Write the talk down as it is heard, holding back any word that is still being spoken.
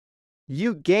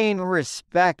You gain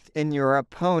respect in your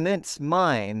opponent's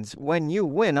minds when you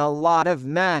win a lot of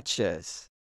matches.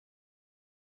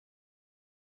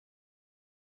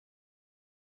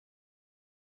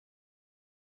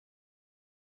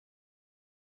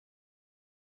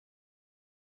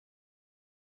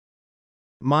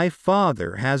 My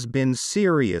father has been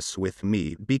serious with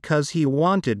me because he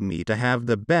wanted me to have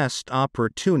the best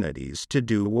opportunities to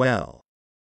do well.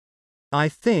 I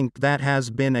think that has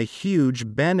been a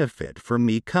huge benefit for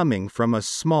me coming from a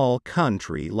small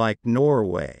country like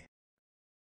Norway.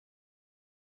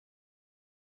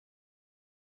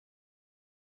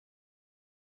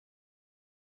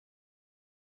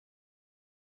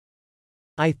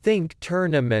 I think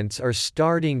tournaments are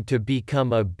starting to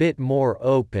become a bit more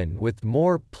open with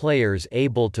more players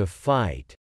able to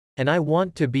fight, and I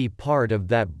want to be part of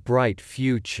that bright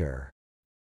future.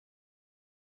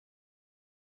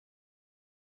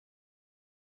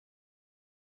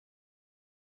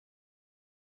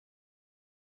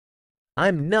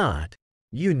 I'm not,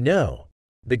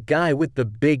 the guy with the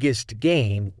biggest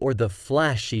game or the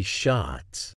flashy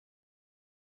shots.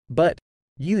 But,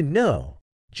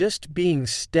 just being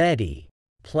steady,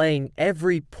 playing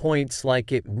every points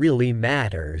like it really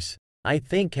matters, I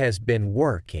think has been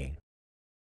working.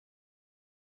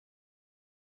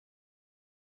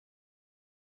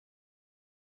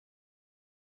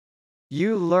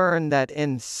 You learn that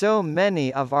in so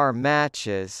many of our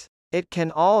matches, it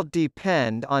can all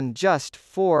depend on just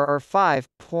 4 or 5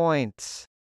 points.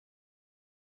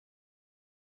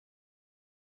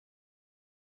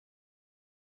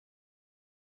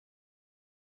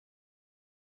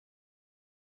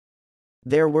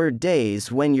 There were days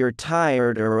when you're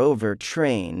tired or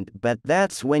overtrained, but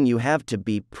that's when you have to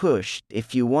be pushed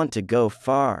if you want to go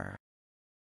far.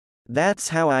 That's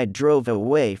how I drove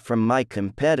away from my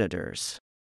competitors.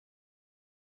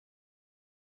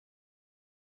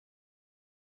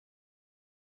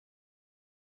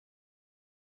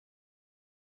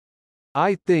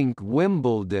 I think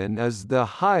Wimbledon is the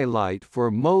highlight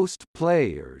for most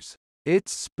players.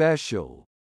 It's special.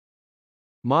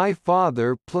 My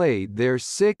father played there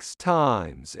 6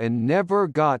 times and never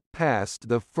got past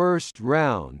the first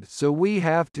round, so we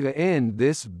have to end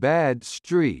this bad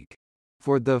streak.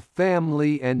 For the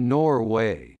family and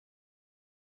Norway.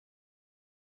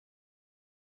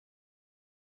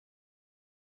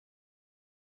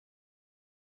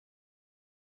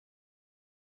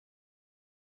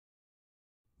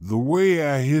 The way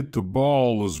I hit the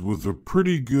ball is with a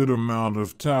pretty good amount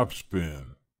of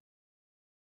topspin.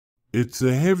 It's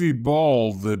a heavy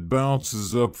ball that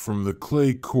bounces up from the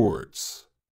clay courts.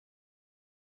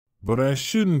 But I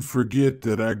shouldn't forget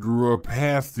that I grew up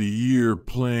half the year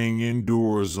playing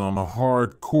indoors on a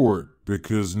hard court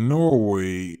because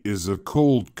Norway is a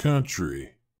cold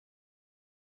country.